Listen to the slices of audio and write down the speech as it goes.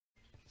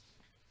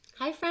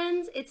Hi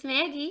friends, it's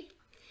Maggie.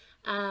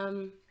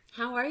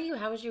 How are you?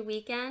 How was your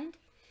weekend?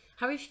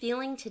 How are you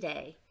feeling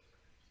today?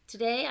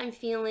 Today I'm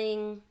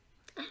feeling,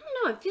 I don't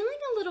know, I'm feeling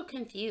a little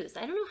confused.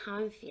 I don't know how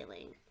I'm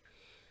feeling.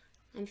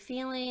 I'm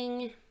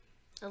feeling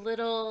a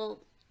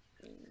little,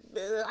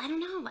 I don't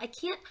know,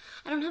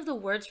 I don't have the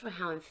words for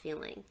how I'm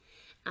feeling.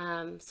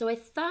 So I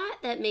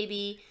thought that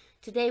maybe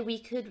today we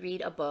could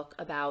read a book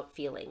about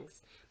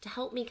feelings to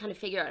help me kind of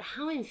figure out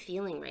how I'm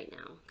feeling right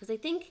now. Because I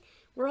think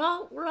we're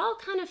all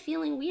kind of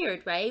feeling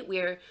weird, right?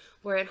 We're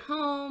at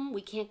home,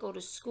 we can't go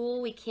to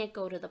school, we can't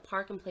go to the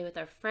park and play with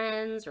our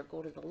friends or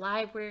go to the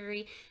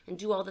library and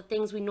do all the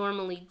things we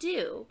normally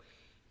do.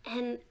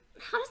 And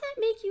how does that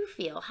make you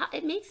feel?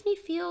 It makes me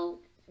feel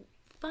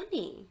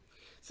funny.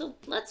 So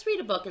let's read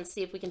a book and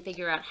see if we can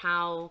figure out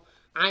how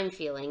I'm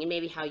feeling and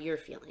maybe how you're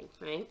feeling,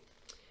 right?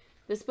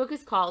 This book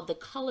is called The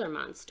Color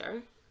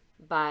Monster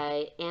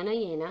by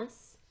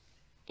Llenas,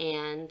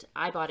 and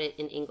I bought it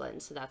in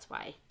England, so that's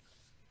why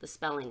the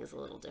spelling is a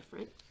little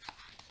different,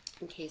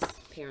 in case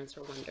parents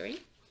are wondering.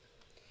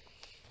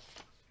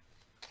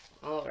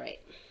 All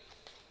right,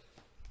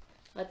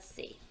 let's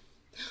see.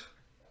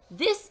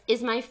 This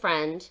is my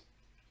friend,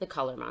 the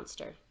Color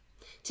Monster.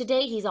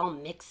 Today he's all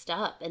mixed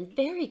up and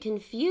very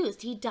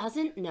confused. He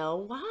doesn't know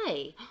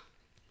why.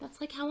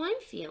 That's like how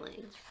I'm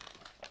feeling.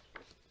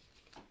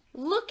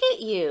 Look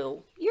at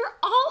you. You're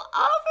all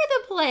over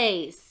the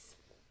place.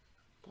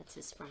 That's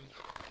his friend.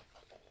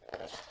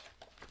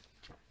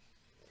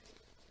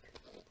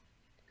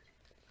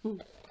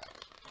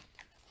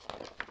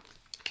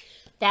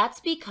 That's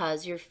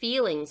because your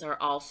feelings are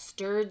all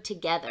stirred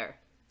together.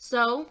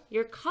 So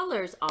your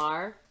colors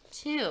are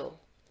too.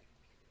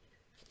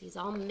 He's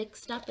all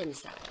mixed up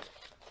inside.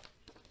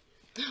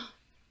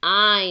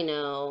 I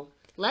know.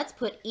 Let's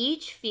put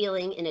each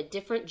feeling in a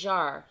different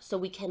jar so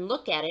we can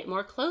look at it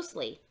more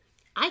closely.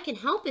 I can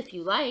help if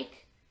you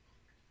like.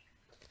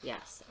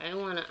 Yes,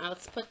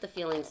 let's put the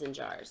feelings in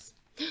jars.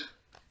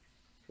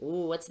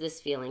 Ooh, what's this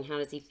feeling? How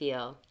does he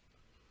feel?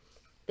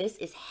 This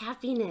is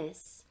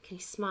happiness. Can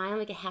you smile,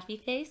 make a happy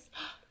face?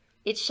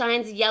 It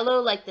shines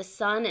yellow like the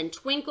sun and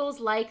twinkles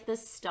like the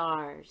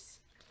stars.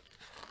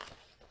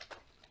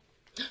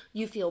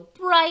 You feel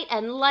bright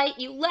and light.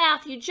 You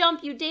laugh, you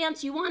jump, you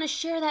dance. You want to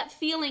share that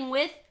feeling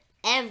with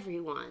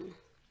everyone.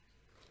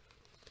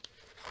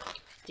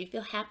 Do you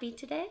feel happy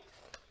today?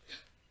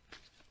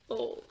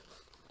 Oh,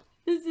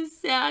 this is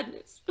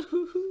sadness.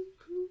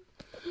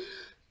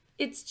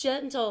 It's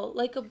gentle,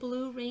 like a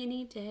blue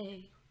rainy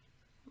day.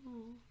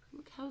 Oh,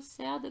 look how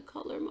sad the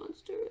Color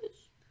Monster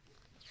is.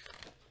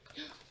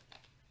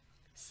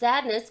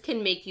 Sadness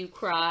can make you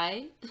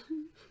cry.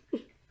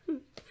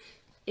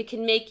 It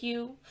can make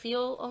you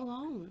feel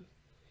alone.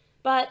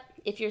 But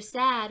if you're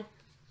sad,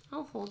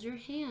 I'll hold your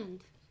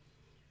hand.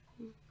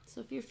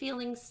 So if you're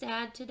feeling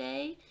sad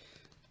today,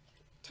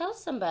 tell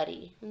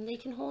somebody and they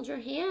can hold your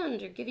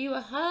hand or give you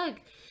a hug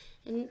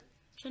and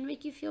try to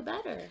make you feel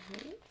better,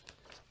 right?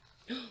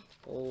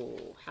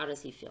 Oh, how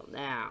does he feel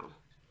now?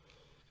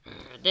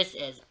 This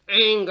is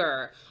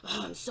anger.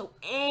 Oh, I'm so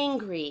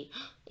angry.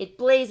 It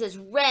blazes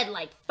red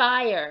like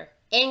fire.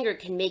 Anger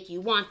can make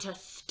you want to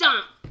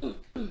stomp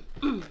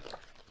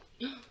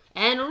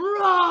and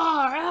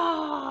roar,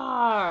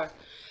 roar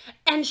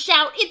and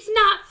shout, "It's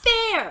not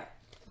fair."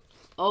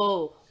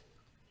 Oh,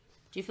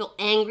 do you feel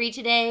angry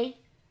today?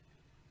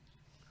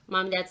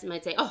 Mom and Dad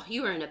might say, "Oh,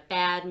 you are in a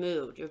bad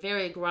mood. You're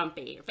very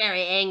grumpy. You're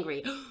very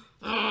angry."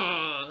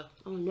 Oh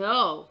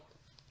no.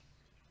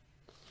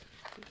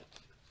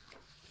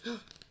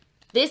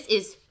 This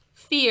is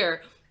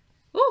fear.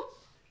 Ooh.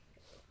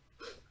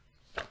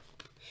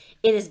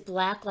 It is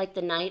black like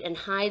the night and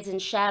hides in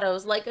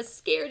shadows like a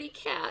scaredy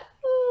cat.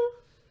 Ooh.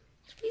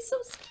 He's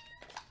so scared.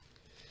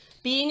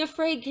 Being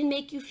afraid can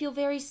make you feel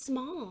very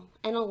small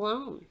and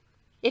alone.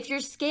 If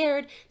you're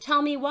scared,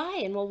 tell me why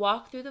and we'll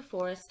walk through the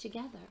forest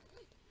together.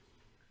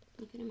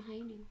 Look at him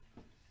hiding.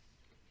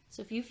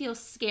 So if you feel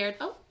scared,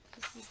 oh,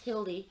 this is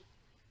Hildy.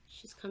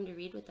 She's come to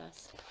read with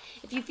us.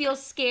 If you feel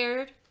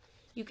scared,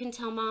 you can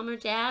tell Mom or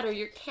Dad or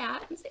your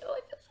cat and say, "Oh,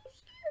 I feel so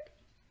scared."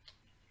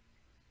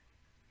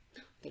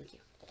 Thank you.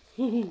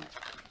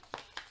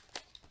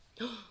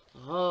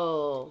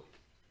 Oh,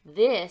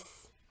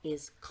 this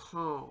is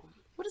calm.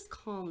 What does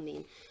calm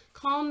mean?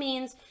 Calm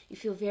means you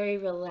feel very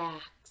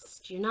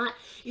relaxed. You're not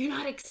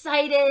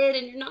excited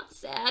and you're not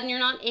sad and you're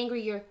not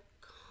angry. You're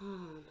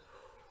calm.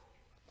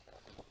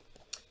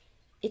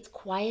 It's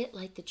quiet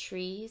like the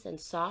trees and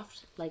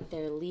soft like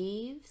their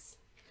leaves.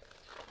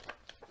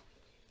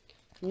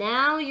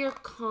 Now you're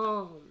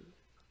calm.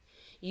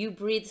 You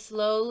breathe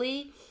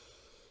slowly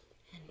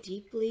and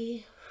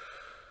deeply.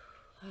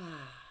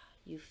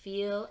 You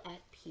feel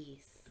at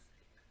peace.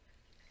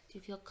 Do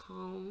you feel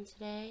calm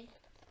today?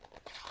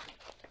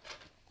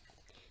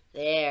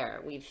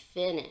 There, we've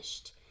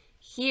finished.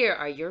 Here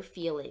are your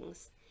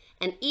feelings,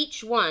 and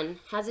each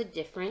one has a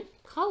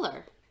different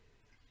color.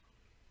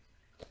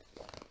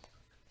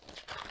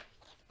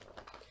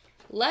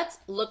 Let's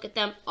look at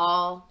them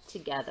all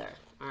together.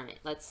 All right,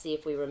 let's see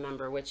if we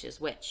remember which is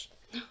which.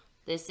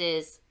 This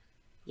is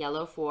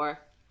Yellow for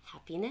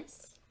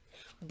happiness.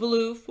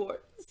 Blue for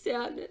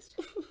sadness.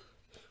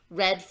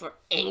 Red for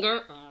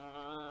anger.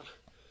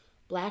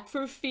 Black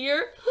for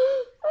fear.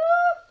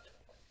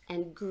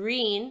 And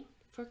green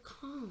for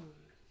calm.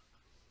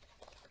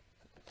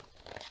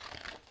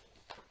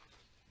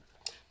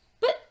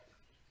 But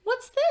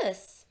what's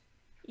this?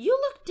 You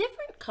look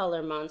different,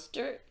 Color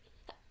Monster.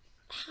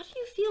 How do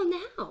you feel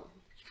now?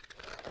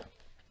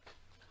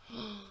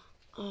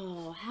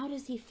 Oh, how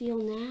does he feel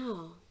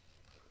now?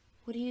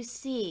 What do you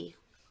see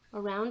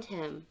around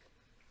him?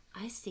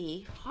 I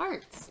see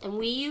hearts, and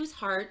we use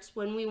hearts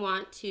when we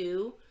want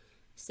to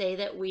say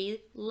that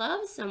we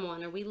love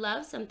someone or we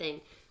love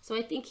something. So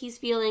I think he's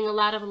feeling a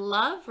lot of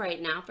love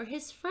right now for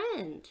his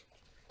friend,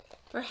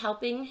 for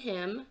helping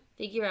him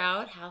figure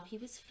out how he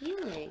was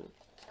feeling.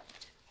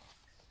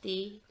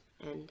 The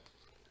end.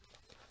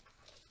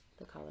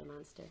 The Color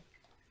Monster.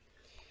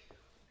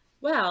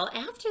 Well,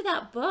 after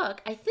that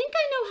book, I think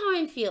I know how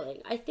I'm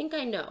feeling. I think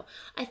I know.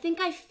 I think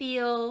I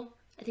feel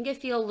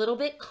a little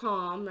bit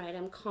calm, right?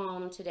 I'm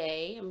calm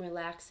today. I'm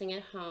relaxing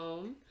at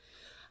home.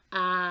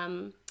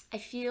 I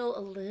feel a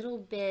little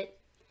bit,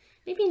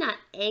 maybe not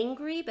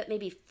angry, but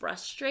maybe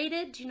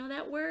frustrated. Do you know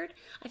that word?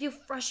 I feel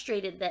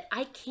frustrated that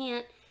I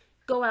can't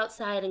go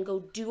outside and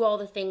go do all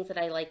the things that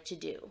I like to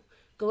do.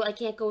 I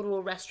can't go to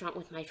a restaurant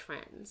with my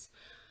friends.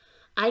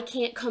 I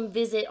can't come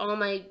visit all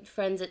my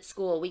friends at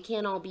school. We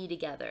can't all be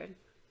together.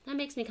 That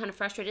makes me kind of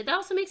frustrated. That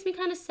also makes me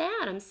kind of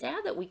sad. I'm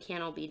sad that we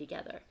can't all be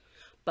together.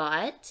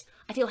 But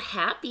I feel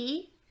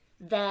happy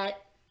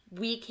that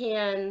we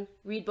can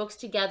read books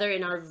together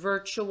in our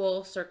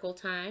virtual circle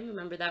time.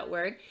 Remember that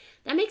word?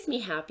 That makes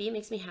me happy. It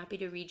makes me happy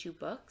to read you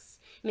books.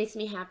 It makes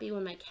me happy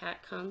when my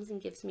cat comes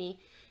and gives me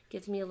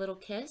a little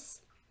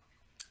kiss.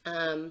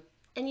 And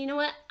you know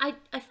what?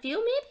 I feel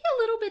maybe a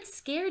little bit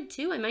scared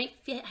too. I might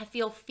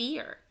feel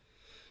fear.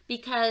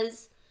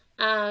 Because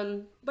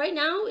right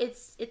now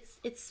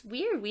it's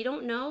weird. We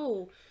don't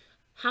know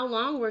how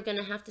long we're going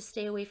to have to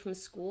stay away from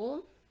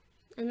school.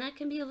 And that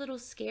can be a little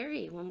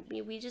scary when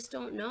we just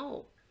don't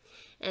know.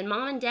 And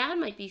Mom and Dad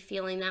might be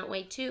feeling that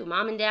way too.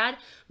 Mom and Dad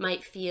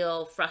might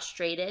feel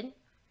frustrated.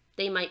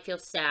 They might feel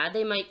sad.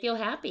 They might feel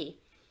happy.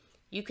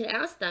 You can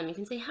ask them. You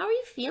can say, how are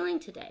you feeling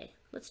today?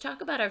 Let's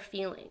talk about our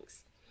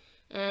feelings.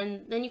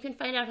 And then you can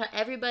find out how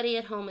everybody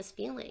at home is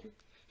feeling.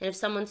 And if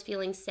someone's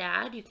feeling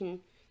sad, you can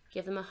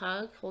give them a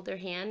hug, hold their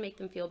hand, make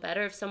them feel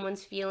better. If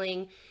someone's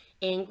feeling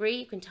angry,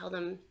 you can tell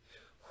them,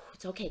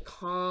 it's okay,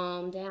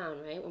 calm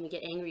down, right? When we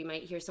get angry, you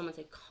might hear someone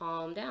say,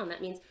 calm down.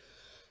 That means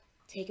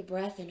take a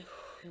breath and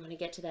we want to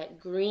get to that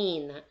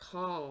green, that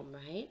calm,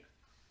 right?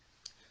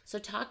 So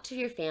talk to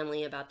your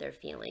family about their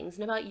feelings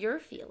and about your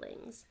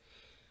feelings.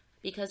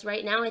 Because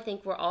right now I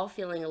think we're all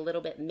feeling a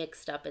little bit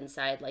mixed up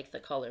inside like the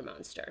Color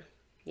Monster.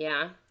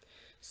 Yeah?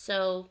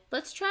 So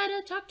let's try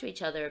to talk to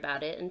each other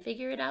about it and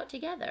figure it out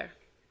together.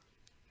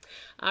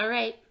 All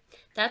right,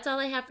 that's all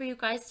I have for you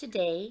guys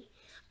today.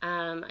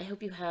 I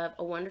hope you have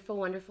a wonderful,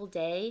 wonderful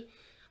day.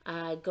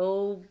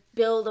 Go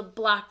build a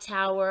block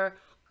tower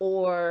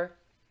or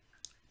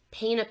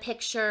paint a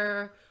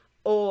picture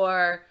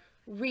or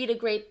read a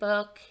great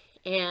book.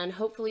 And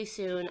hopefully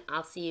soon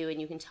I'll see you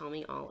and you can tell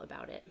me all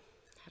about it.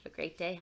 Have a great day.